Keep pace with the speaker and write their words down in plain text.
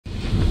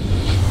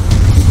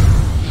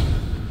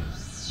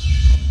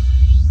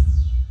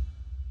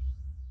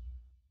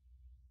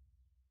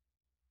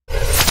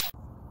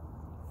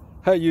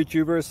Hey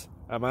YouTubers,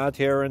 I'm out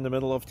here in the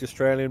middle of the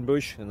Australian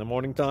bush in the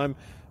morning time.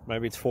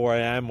 Maybe it's 4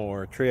 a.m.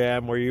 or 3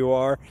 a.m. where you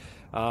are.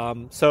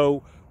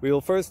 So we'll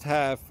first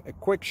have a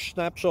quick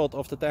snapshot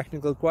of the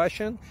technical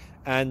question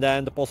and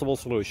then the possible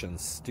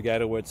solutions,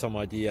 together with some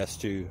ideas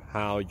to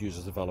how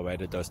users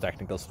evaluated those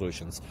technical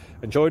solutions.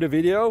 Enjoy the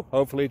video,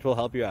 hopefully it will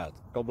help you out.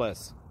 God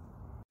bless.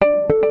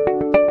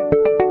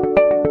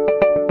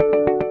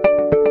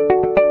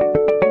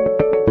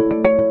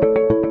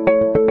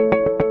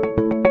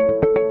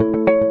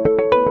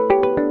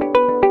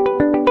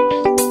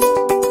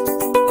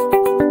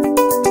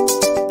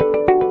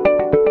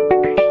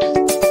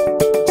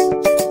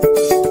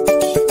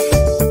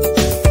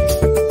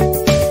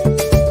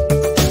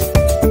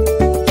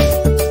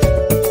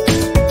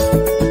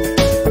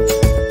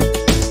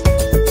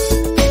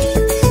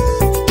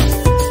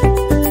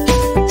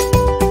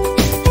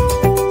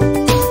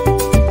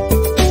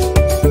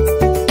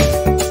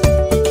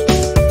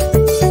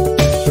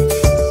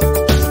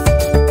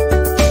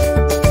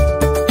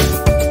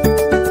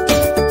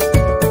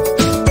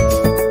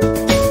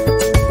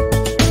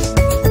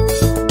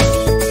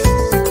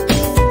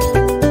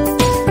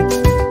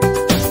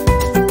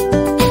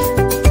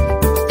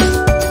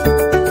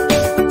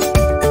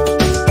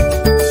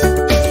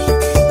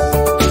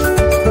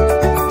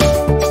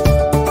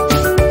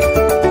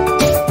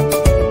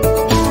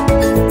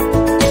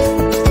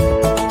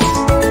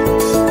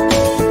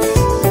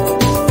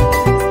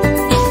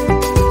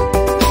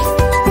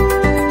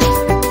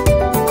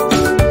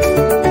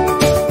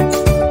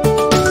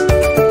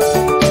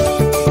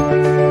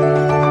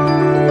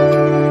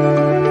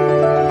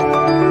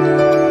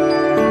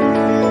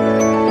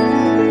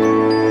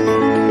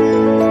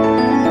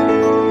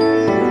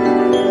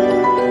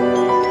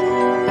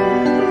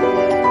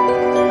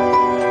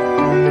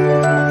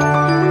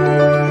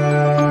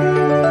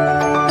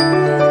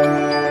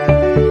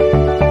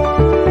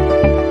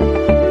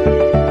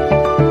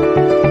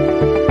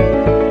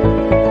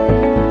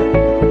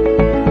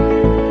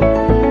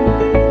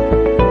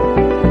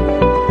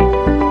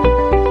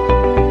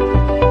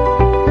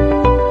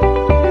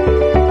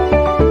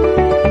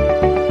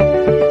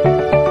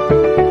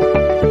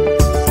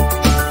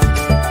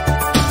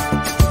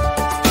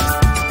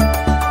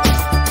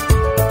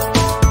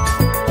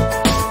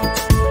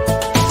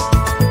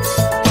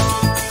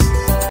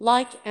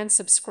 Like and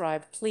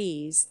subscribe,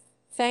 please.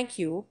 Thank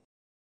you.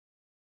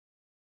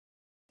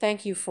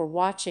 Thank you for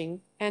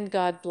watching, and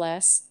God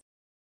bless.